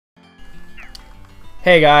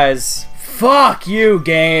Hey guys, fuck you,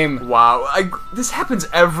 game. Wow, this happens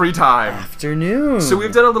every time. Afternoon. So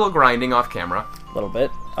we've done a little grinding off camera. A little bit.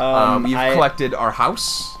 We've collected our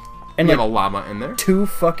house. And we like have a llama in there. 2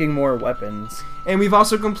 fucking more weapons. And we've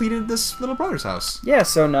also completed this little brother's house. Yeah,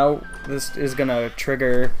 so now this is gonna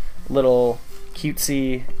trigger little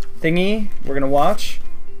cutesy thingy we're gonna watch.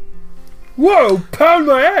 Whoa, pound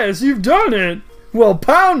my ass, you've done it! Well,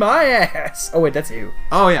 pound my ass! Oh wait, that's you.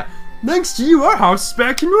 Oh yeah. Thanks to you, our house is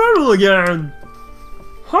back to normal again.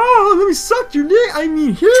 Oh, let me suck your dick. I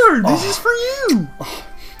mean, here, this is for you. Oh,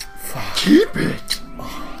 fuck. Keep it.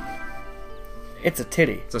 It's a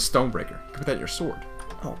titty. It's a stonebreaker. Put that in your sword.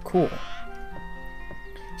 Oh, cool.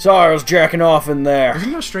 Sorry, I was jacking off in there. Was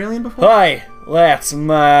he Australian before? Hi, that's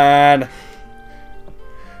mine.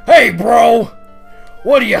 Hey, bro!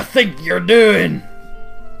 What do you think you're doing?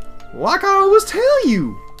 Like I always tell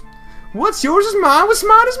you. What's yours is mine, what's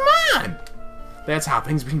mine is mine. That's how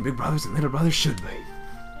things between big brothers and little brothers should be.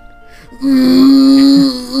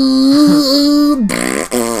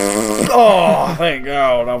 Oh, thank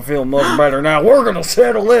God. I feel much better now. We're gonna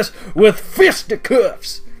settle this with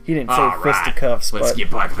fisticuffs. He didn't say fisticuffs, Let's but...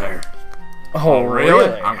 get back there. Oh,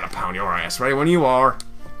 really? I'm gonna pound your ass right when you are.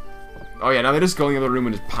 Oh yeah, now they just go in the other room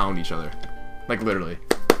and just pound each other. Like, literally.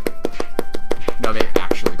 No, they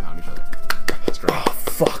actually pound each other. That's great. Oh,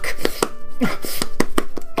 fuck.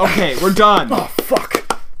 Okay, we're done. Oh, fuck.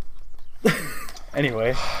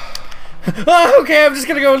 Anyway. Okay, I'm just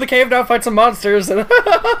gonna go in the cave now, fight some monsters, and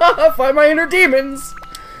fight my inner demons.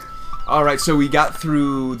 Alright, so we got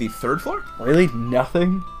through the 3rd floor? Really?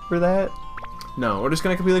 Nothing for that? No, we're just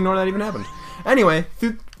gonna completely ignore that even happened. Anyway,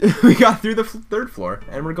 we got through the 3rd floor,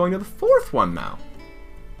 and we're going to the 4th one now.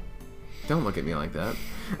 Don't look at me like that.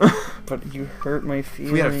 But you hurt my feelings.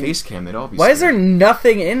 If we had a face cam, they'd all be Why scared. is there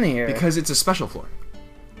nothing in here? Because it's a special floor.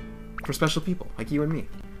 For special people, like you and me.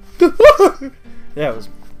 Yeah, it was...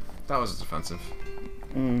 That was offensive.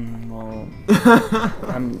 well...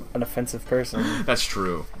 I'm an offensive person. That's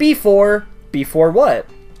true. Before what?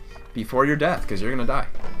 Before your death, because you're gonna die.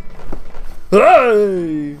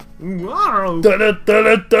 Hey! Wow. Da da da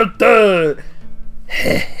da da da!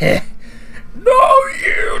 No,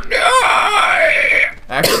 you die!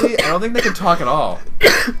 Actually, I don't think they can talk at all.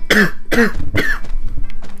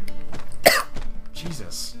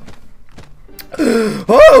 Jesus.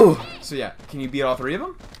 Oh! So yeah, can you beat all 3 of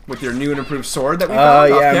them? With your new and improved sword that we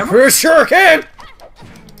found off yeah, camera? for sure can!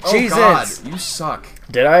 Oh Jesus! God, you suck.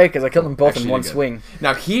 Did I? Because I killed them both Actually, in one you did. swing.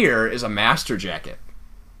 Now here is a master jacket.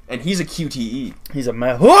 And he's a QTE. He's a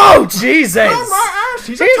man. Whoa, Jesus! Oh my ass!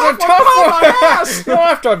 He's a tough one. one! You'll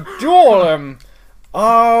have to duel him!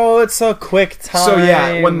 Oh, it's a quick time. So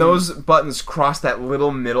yeah, when those buttons cross that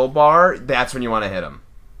little middle bar, that's when you want to hit him.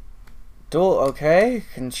 Duel, okay.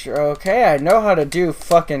 Okay, I know how to do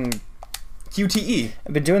fucking... QTE.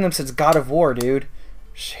 I've been doing them since God of War, dude.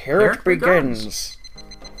 Here it begins.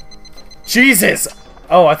 Jesus!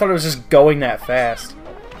 Oh, I thought it was just going that fast.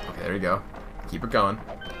 Okay, there you go. Keep it going.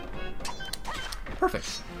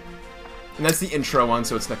 Perfect. And that's the intro one,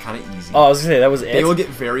 so it's kind of easy. Oh, I was gonna say, that was it? They will get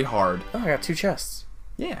very hard. Oh, I got 2 chests.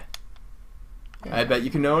 Yeah. I bet you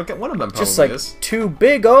can know what one of them probably Just like is. 2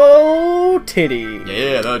 big old titties.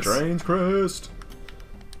 Yeah, the train's crest.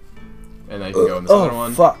 And then you can go in this other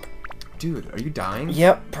one. Fuck. Dude, are you dying?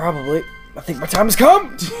 Yep, probably. I think my time has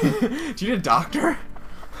come! Do you need a doctor?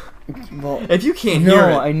 Well, If you can't no, hear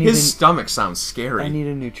it, I need his stomach sounds scary. I need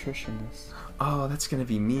a nutritionist. Oh, that's gonna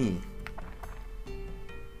be me.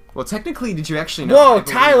 Well, technically, did you actually know? Whoa,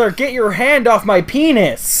 Tyler, get your hand off my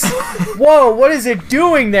penis! Whoa, what is it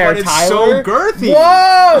doing there, But it's Tyler? so girthy.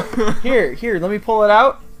 Whoa! Here, let me pull it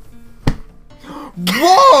out.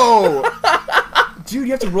 Whoa! Dude,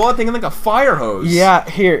 you have to roll that thing in like a fire hose. Yeah,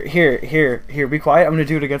 here, be quiet. I'm gonna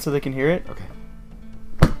do it again so they can hear it. Okay.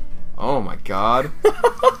 Oh my God.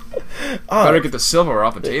 Better get the silverware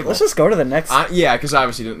off the table. Let's just go to the next... Yeah, because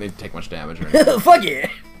obviously they didn't take much damage or anything. Fuck yeah!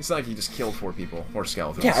 It's not like you just killed 4 people, 4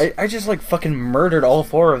 skeletons. Yeah, I just like fucking murdered all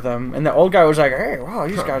 4 of them, and the old guy was like, "Hey, wow,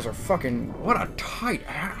 these guys are fucking... What a tight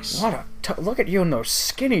ass. Look at you in those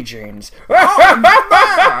skinny jeans."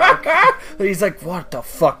 Oh, He's like, "What the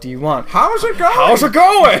fuck do you want?" how's it going? How's it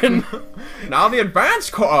going? Now the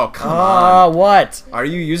advanced Oh, come on. What? Are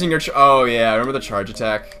you using your oh yeah, remember the charge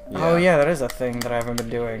attack? Oh yeah, that is a thing that I haven't been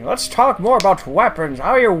doing. Let's talk more about weapons.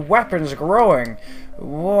 How are your weapons growing?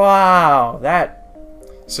 Wow, that...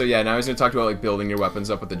 So yeah, now he's gonna talk about like building your weapons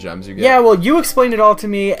up with the gems you get. Yeah, well, you explained it all to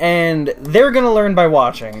me, and they're gonna learn by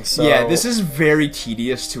watching. So yeah, this is very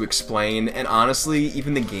tedious to explain, and honestly,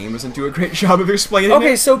 even the game doesn't do a great job of explaining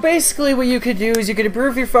Okay, it. so basically what you could do is you could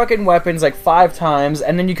improve your fucking weapons like 5 times,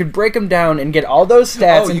 and then you could break them down and get all those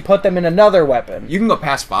stats and put them in another weapon. You can go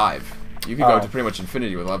past 5. You can go Oh. to pretty much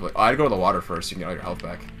infinity with level. Oh, I'd go to the water first so you can get all your health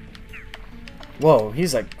back. Whoa,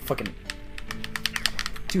 he's like fucking...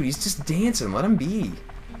 Dude, he's just dancing. Let him be.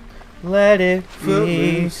 Let it be,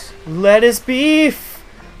 Footloose. let us beef,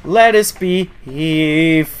 let us beef.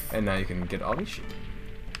 And now you can get all these shit.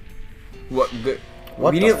 What?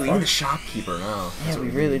 What we the need to leave fuck? the shopkeeper now. Yeah, we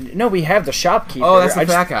really... No, we have the shopkeeper. Oh, that's the I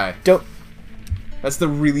just fat guy. Don't... That's the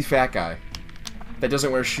really fat guy. That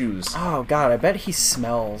doesn't wear shoes. Oh god, I bet he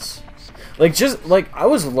smells. Like, just, like, I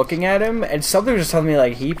was looking at him, and something was just telling me,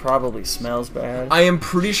 like, he probably smells bad. I am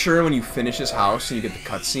pretty sure when you finish his house and you get the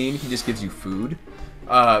cutscene, he just gives you food.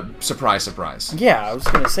 Surprise, surprise. Yeah, I was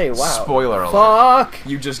gonna say, wow. Spoiler alert. Fuck!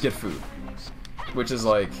 You just get food. Which is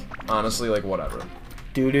like, honestly, like, whatever.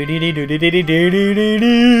 Do do do do do do do do do do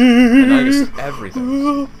And now you do. just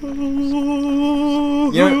everything.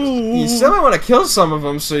 You know, you still might want to kill some of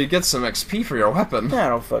them so you get some XP for your weapon. I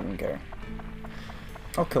don't fucking care.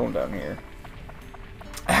 I'll kill him down here.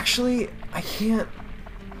 Actually, I can't...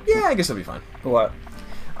 Yeah, I guess that'll be fine. What?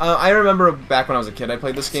 I remember back when I was a kid I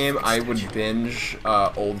played this game, I would binge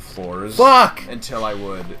old floors. Fuck! Until I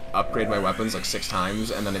would upgrade my weapons like 6 times,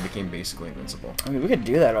 and then I became basically invincible. I mean, we could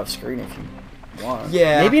do that off screen if you want.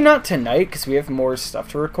 Yeah. Maybe not tonight, because we have more stuff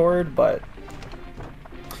to record, but...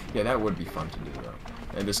 Yeah, that would be fun to do, though.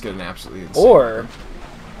 And just get an absolutely insane... Or,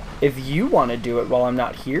 if you want to do it while I'm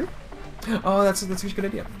not here, Oh, that's a good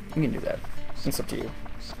idea. we can do that. It's up to you.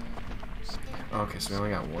 Okay, so we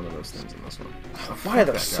only got one of those things in this one. Oh, Why are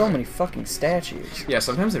there that so guy. many fucking statues? Yeah,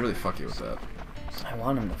 sometimes they really fuck you with that. I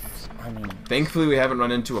want him to... I mean... Thankfully, we haven't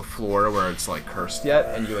run into a floor where it's, like, cursed yet,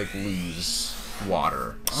 and you, like, lose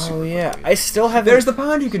water. Oh, super yeah. quickly. I still haven't... There's the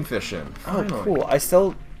pond you can fish in. Oh, Finally. cool. I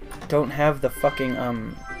still don't have the fucking,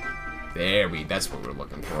 That's what we're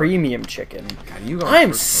looking for. premium chicken. God, you going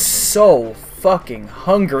I'm first so fucking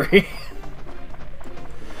hungry.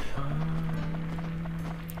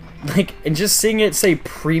 Like, and just seeing it say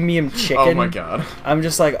premium chicken. Oh my god. I'm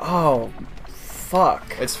just like, oh, fuck.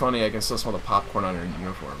 It's funny, I can still smell the popcorn on your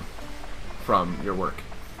uniform. From your work.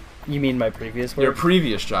 You mean my previous work? Your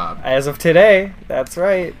previous job. As of today, that's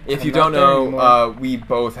right. If I'm you not don't there know, anymore. we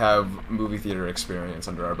both have movie theater experience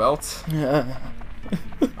under our belt. Yeah.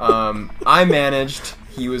 I managed,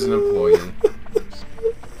 he was an employee.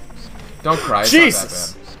 Don't cry, it's Jesus! not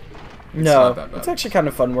that bad. No, not that bad. it's actually kind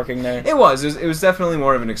of fun working there. It was definitely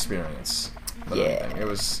more of an experience than Yeah. anything.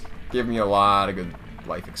 It gave me a lot of good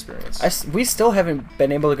life experience. We still haven't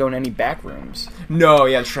been able to go in any back rooms. No,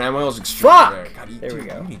 yeah, Tramoil is extremely Fuck! rare. God, There we dude,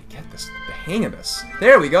 go. You need to get the hang of this.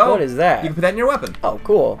 There we go. What is that? You can put that in your weapon. Oh,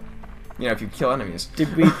 cool. You know, if you kill enemies.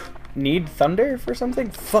 Did we need thunder for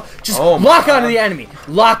something? Just Oh my lock God. onto the enemy.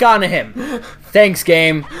 Lock onto him. Thanks,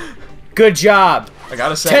 game. Good job. I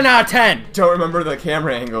gotta say, 10 out of 10. don't remember the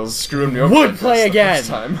camera angles screwing me over. Would like play this the again. first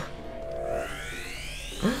time.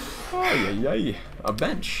 Ay, ay, ay. A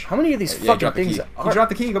bench. How many of these Yeah, fucking drop the things key. are... You dropped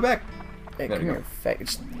the key. Go back. Hey, There come we here,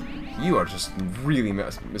 faggot. You are just really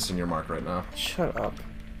missing your mark right now. Shut up.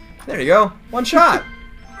 There you go. One shot.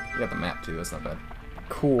 You got the map too. That's not bad.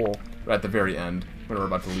 Cool. Right at the very end, when we're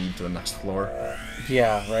about to lead to the next floor.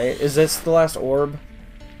 Yeah, right? Is this the last orb?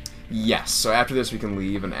 Yes. So after this, we can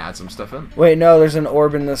leave and add some stuff in. Wait, no, there's an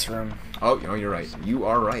orb in this room. Oh, you know, you're right. You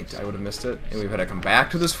are right. I would have missed it, and we've had to come back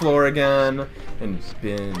to this floor again and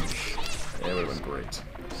binge. It would have been great.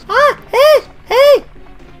 Ah! Hey! Hey!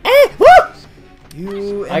 Hey! Woo!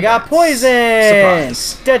 You. I got poison!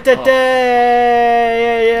 Surprise. Da, da, Oh. da.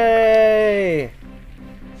 Yay, yay.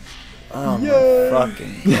 Oh Yay. my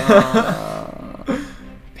fucking god.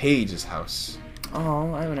 Paige's house.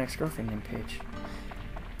 Oh, I have an ex-girlfriend named Paige.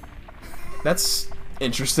 That's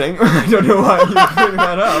interesting. I don't know why you bring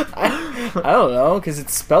that up. I don't know, because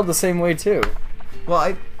it's spelled the same way too. Well,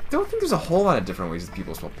 I don't think there's a whole lot of different ways that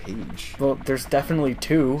people spell Paige. Well, there's definitely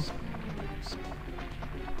two.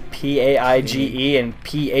 P-A-I-G-E and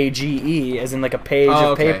P-A-G-E, as in like a page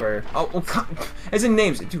of okay. paper. Oh, well, as in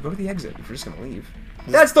names. Dude, go to the exit if you're just gonna leave.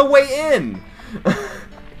 That's the way in!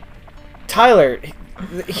 Tyler,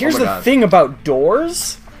 here's Oh my the God. thing about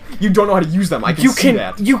doors. You don't know how to use them. I can see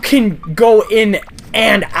that. You can go in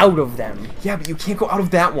and out of them. Yeah, but you can't go out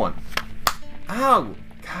of that one. Ow!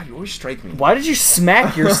 God, you always strike me. Why did you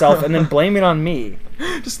smack yourself and then blame it on me?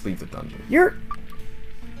 Just leave the dungeon.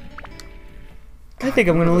 I think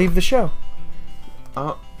I'm gonna leave the show.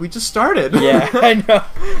 Oh, We just started. Yeah, I know.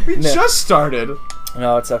 We No. just started.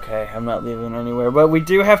 No, it's okay. I'm not leaving anywhere. But we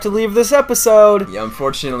do have to leave this episode. Yeah,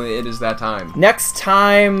 unfortunately, it is that time. Next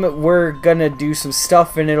time, we're gonna do some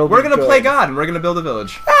stuff and it'll We're be gonna good. play God and we're gonna build a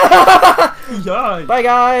village. Yeah. Bye,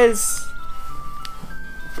 guys.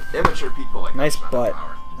 Amateur people like Nice us, not butt.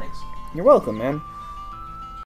 power. Thanks. You're welcome, man.